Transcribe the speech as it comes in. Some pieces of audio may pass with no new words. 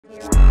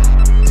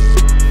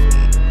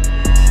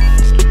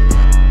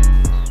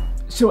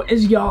So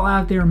as y'all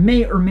out there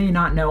may or may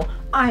not know,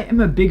 I am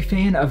a big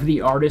fan of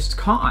the artist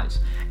KAWS.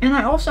 And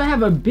I also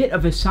have a bit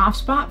of a soft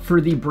spot for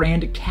the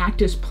brand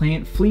Cactus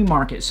Plant Flea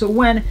Market. So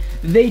when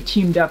they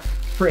teamed up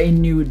for a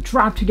new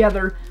drop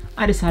together,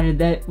 I decided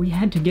that we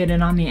had to get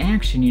in on the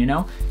action, you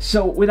know?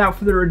 So without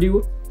further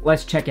ado,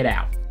 let's check it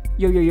out.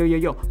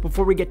 Yo,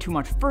 before we get too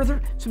much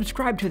further,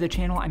 subscribe to the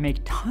channel. I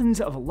make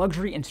tons of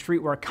luxury and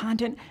streetwear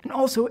content, and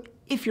also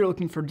if you're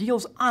looking for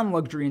deals on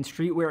luxury and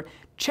streetwear,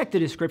 check the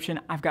description.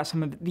 I've got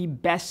some of the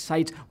best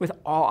sites with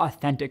all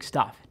authentic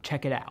stuff.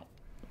 Check it out.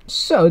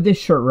 So this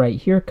shirt right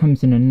here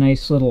comes in a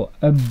nice little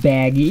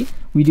baggie.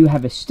 We do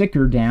have a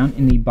sticker down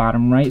in the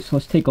bottom right, so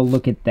let's take a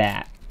look at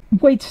that.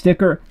 White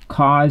sticker,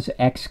 KAWS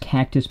X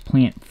Cactus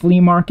Plant Flea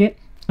Market.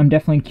 I'm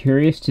definitely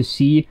curious to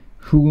see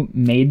who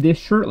made this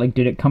shirt. Like,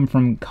 did it come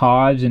from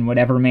KAWS and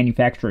whatever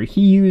manufacturer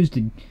he used?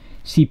 Did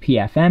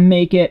CPFM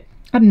make it?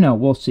 I don't know,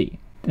 we'll see.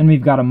 Then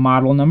we've got a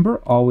model number,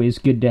 always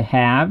good to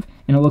have,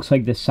 and it looks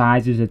like the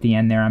size is at the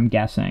end there, I'm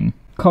guessing.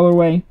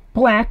 Colorway,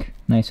 black,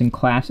 nice and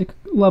classic.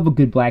 Love a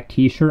good black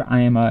t-shirt. I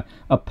am a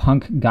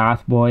punk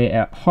goth boy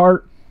at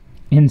heart,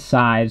 in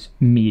size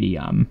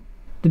medium.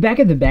 The back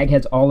of the bag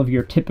has all of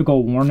your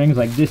typical warnings,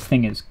 like this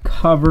thing is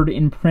covered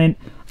in print.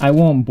 I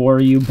won't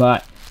bore you,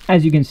 but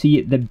as you can see,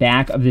 the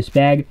back of this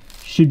bag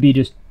should be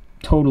just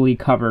totally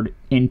covered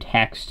in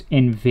text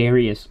in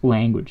various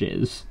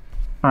languages.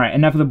 Alright,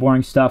 enough of the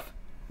boring stuff.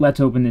 Let's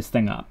open this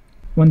thing up.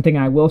 One thing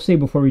I will say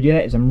before we do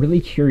that is I'm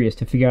really curious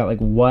to figure out like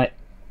what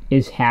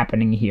is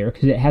happening here,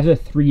 because it has a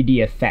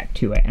 3D effect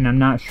to it, and I'm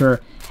not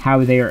sure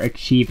how they are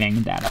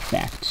achieving that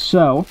effect.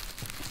 So,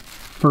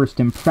 first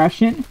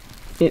impression,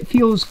 it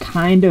feels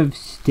kind of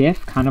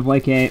stiff, kind of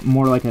like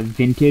more like a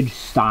vintage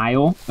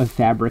style of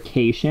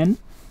fabrication.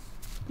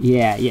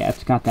 Yeah,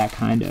 it's got that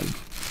kind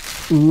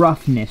of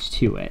roughness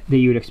to it that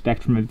you would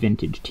expect from a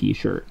vintage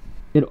t-shirt.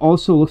 It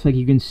also looks like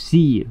you can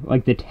see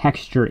like the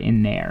texture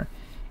in there.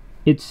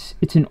 It's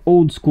an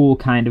old school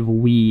kind of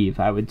weave,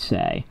 I would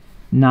say.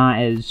 Not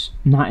as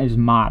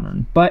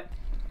modern, but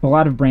a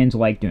lot of brands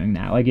like doing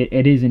that. Like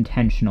it is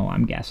intentional,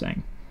 I'm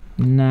guessing.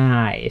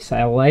 Nice,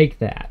 I like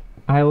that.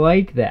 I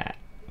like that.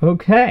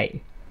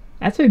 Okay,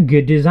 that's a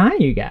good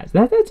design, you guys.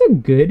 That's a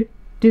good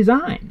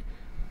design.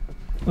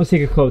 Let's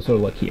take a closer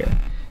look here.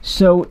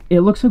 So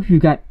it looks like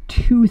we've got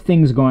two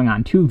things going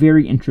on, two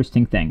very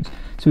interesting things.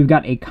 So we've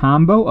got a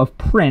combo of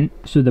print.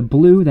 So the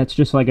blue, that's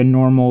just like a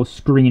normal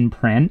screen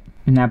print,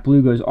 and that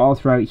blue goes all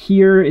throughout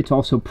here. It's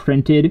also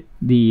printed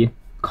the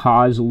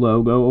KAWS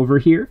logo over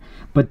here,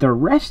 but the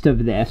rest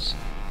of this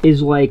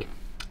is like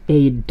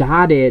a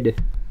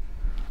dotted,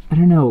 I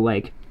don't know,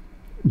 like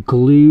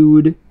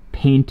glued,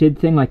 painted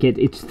thing. Like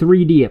it's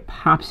 3D, it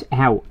pops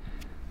out.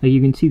 Like you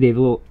can see they've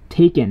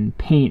taken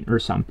paint or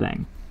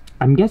something.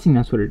 I'm guessing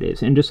that's what it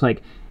is, and just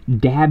like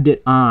dabbed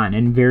it on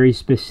in very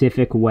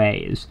specific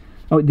ways.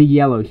 Oh, the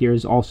yellow here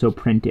is also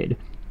printed,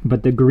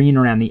 but the green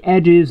around the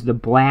edges, the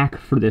black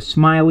for the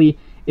smiley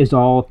is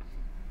all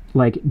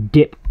like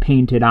dip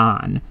painted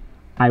on.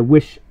 I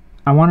want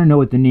to know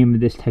what the name of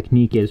this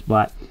technique is,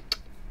 but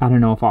I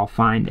don't know if I'll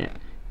find it.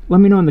 Let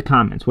me know in the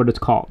comments what it's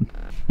called.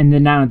 And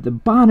then down at the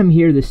bottom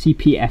here, the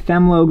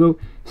CPFM logo,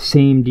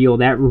 same deal.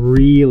 That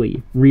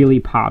really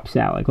pops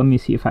out. Like, let me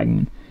see if I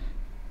can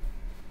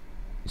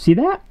see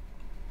that?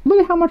 Look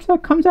at how much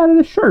that comes out of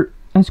the shirt.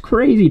 That's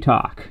crazy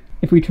talk.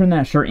 If we turn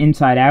that shirt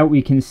inside out,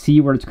 we can see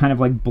where it's kind of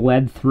like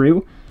bled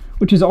through,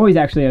 which is always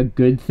actually a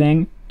good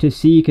thing to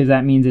see, because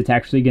that means it's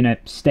actually going to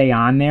stay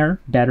on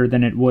there better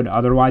than it would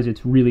otherwise.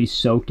 It's really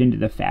soaked into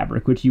the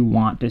fabric, which you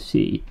want to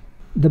see.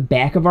 The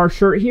back of our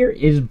shirt here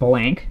is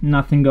blank,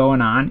 nothing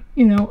going on.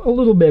 You know, a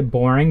little bit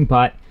boring,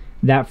 but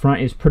that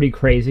front is pretty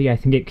crazy. I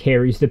think it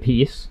carries the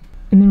piece.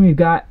 And then we've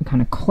got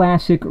kind of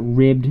classic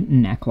ribbed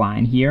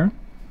neckline here.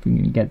 If we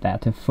can get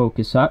that to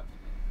focus up.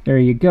 There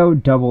you go,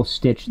 double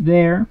stitch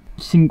there.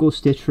 Single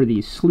stitch for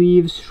these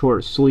sleeves,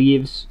 short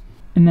sleeves.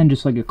 And then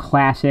just like a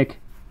classic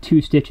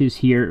 2 stitches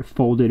here,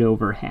 folded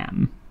over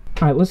hem.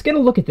 Alright, let's get a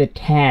look at the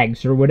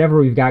tags or whatever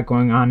we've got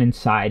going on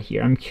inside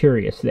here. I'm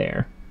curious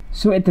there.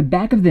 So at the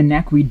back of the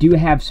neck, we do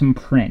have some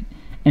print.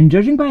 And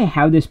judging by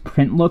how this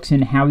print looks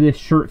and how this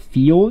shirt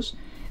feels,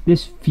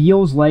 this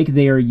feels like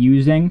they are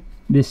using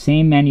the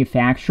same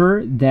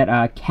manufacturer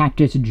that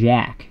Cactus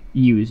Jack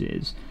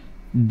uses.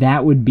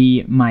 That would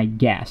be my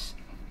guess.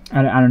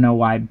 I don't know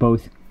why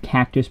both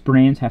Cactus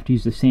brands have to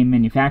use the same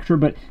manufacturer,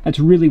 but that's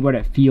really what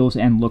it feels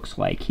and looks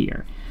like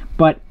here.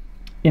 But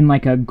in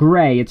like a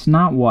gray, it's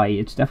not white,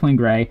 it's definitely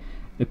gray.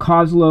 The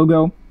KAWS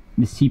logo,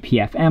 the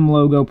CPFM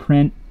logo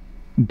print,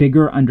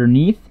 bigger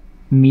underneath,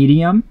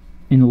 medium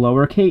in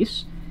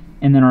lowercase,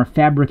 and then our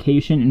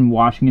fabrication and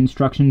washing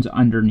instructions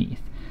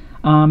underneath.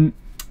 I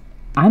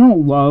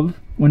don't love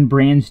when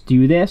brands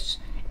do this.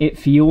 It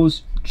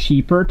feels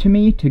cheaper to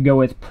me to go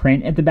with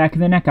print at the back of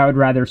the neck. I would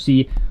rather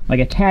see like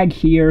a tag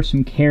here,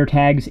 some care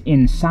tags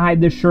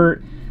inside the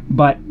shirt,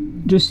 but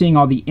just seeing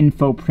all the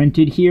info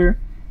printed here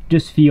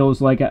just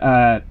feels like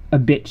a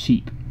bit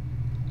cheap.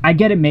 I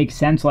get it makes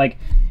sense. Like,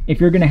 if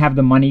you're going to have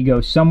the money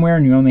go somewhere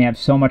and you only have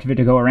so much of it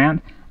to go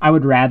around, I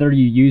would rather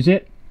you use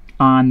it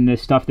on the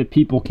stuff that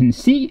people can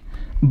see.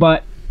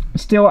 But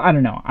still, I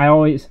don't know.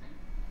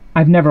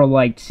 I've never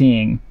liked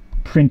seeing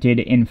printed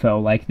info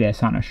like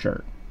this on a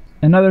shirt.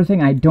 Another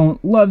thing I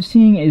don't love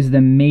seeing is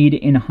the Made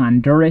in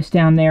Honduras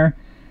down there.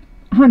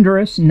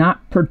 Honduras,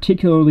 not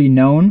particularly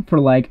known for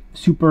like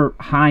super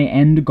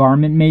high-end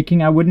garment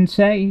making, I wouldn't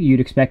say.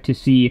 You'd expect to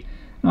see,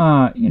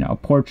 you know,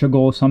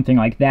 Portugal, something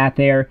like that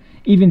there.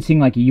 Even seeing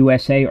like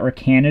USA or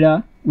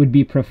Canada would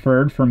be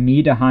preferred for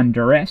me to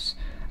Honduras.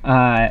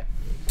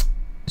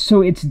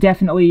 So it's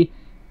definitely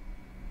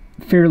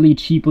fairly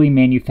cheaply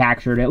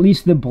manufactured, at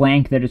least the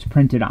blank that it's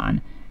printed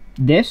on.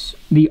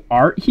 The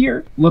art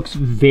here looks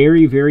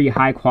very, very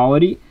high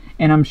quality,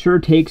 and I'm sure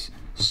takes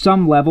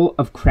some level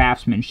of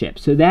craftsmanship.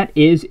 So that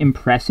is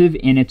impressive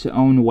in its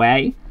own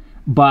way,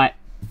 but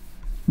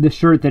the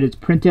shirt that it's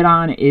printed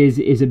on is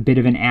a bit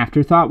of an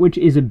afterthought, which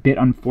is a bit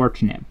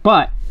unfortunate.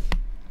 But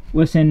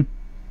listen,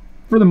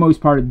 for the most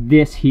part,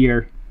 this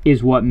here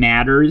is what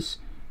matters,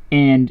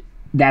 and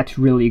that's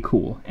really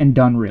cool and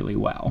done really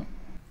well.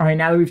 All right,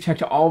 now that we've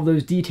checked all of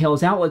those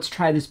details out, let's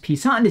try this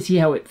piece on to see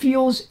how it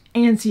feels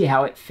and see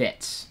how it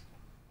fits.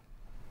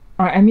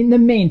 All right, I mean, the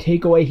main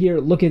takeaway here,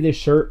 look at this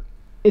shirt.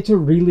 It's a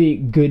really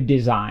good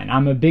design.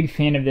 I'm a big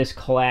fan of this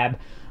collab,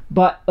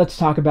 but let's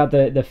talk about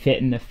the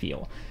fit and the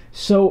feel.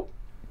 So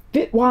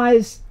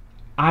fit-wise,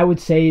 I would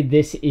say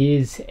this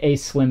is a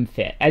slim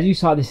fit. As you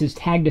saw, this is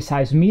tagged to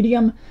size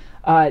medium.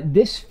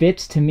 This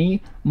fits to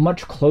me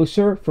much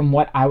closer from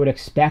what I would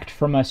expect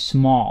from a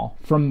small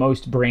from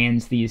most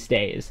brands these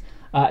days.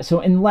 So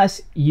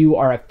unless you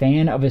are a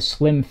fan of a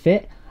slim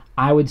fit,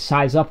 I would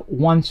size up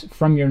once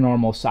from your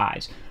normal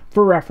size.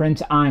 For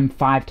reference, I'm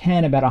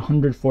 5'10", about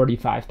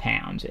 145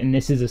 pounds, and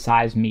this is a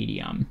size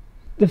medium.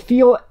 The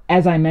feel,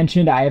 as I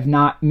mentioned, I have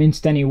not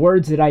minced any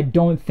words that I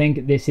don't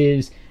think this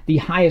is the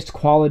highest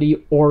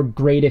quality or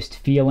greatest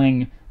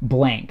feeling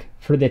blank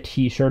for the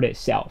t-shirt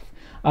itself.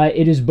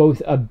 It is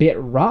both a bit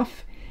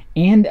rough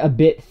and a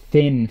bit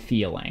thin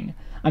feeling.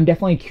 I'm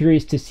definitely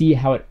curious to see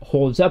how it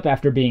holds up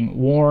after being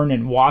worn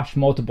and washed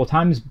multiple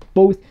times,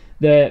 both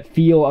the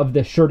feel of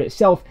the shirt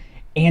itself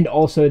and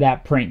also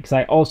that print, because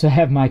I also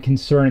have my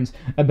concerns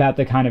about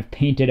the kind of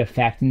painted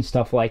effect and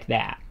stuff like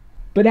that.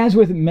 But as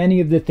with many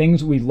of the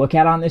things we look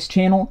at on this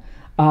channel,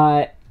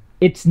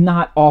 it's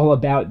not all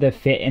about the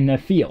fit and the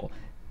feel.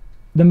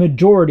 The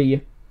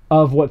majority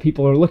of what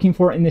people are looking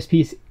for in this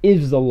piece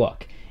is the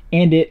look,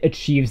 and it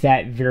achieves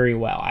that very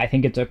well. I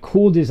think it's a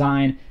cool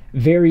design,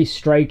 very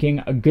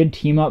striking, a good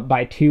team up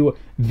by two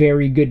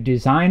very good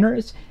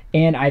designers,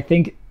 and I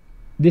think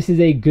this is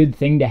a good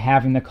thing to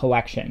have in the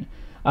collection.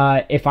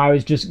 If I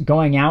was just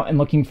going out and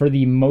looking for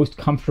the most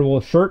comfortable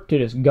shirt to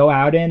just go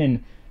out in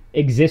and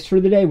exist for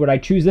the day, would I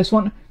choose this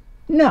one?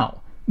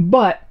 No,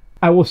 but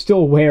I will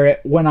still wear it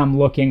when I'm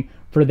looking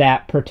for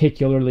that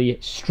particularly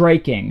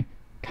striking,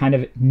 kind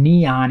of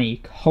neon-y,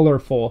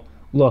 colorful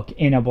look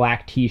in a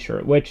black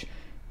t-shirt, which,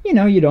 you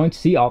know, you don't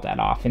see all that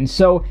often.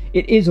 So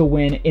it is a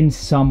win in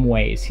some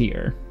ways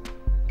here.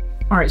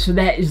 All right, so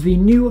that is the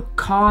new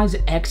KAWS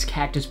X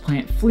Cactus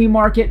Plant Flea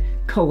Market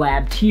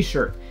collab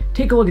t-shirt.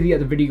 Take a look at the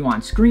other video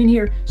on screen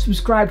here,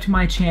 subscribe to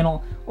my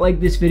channel, like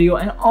this video,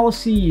 and I'll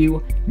see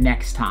you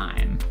next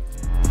time.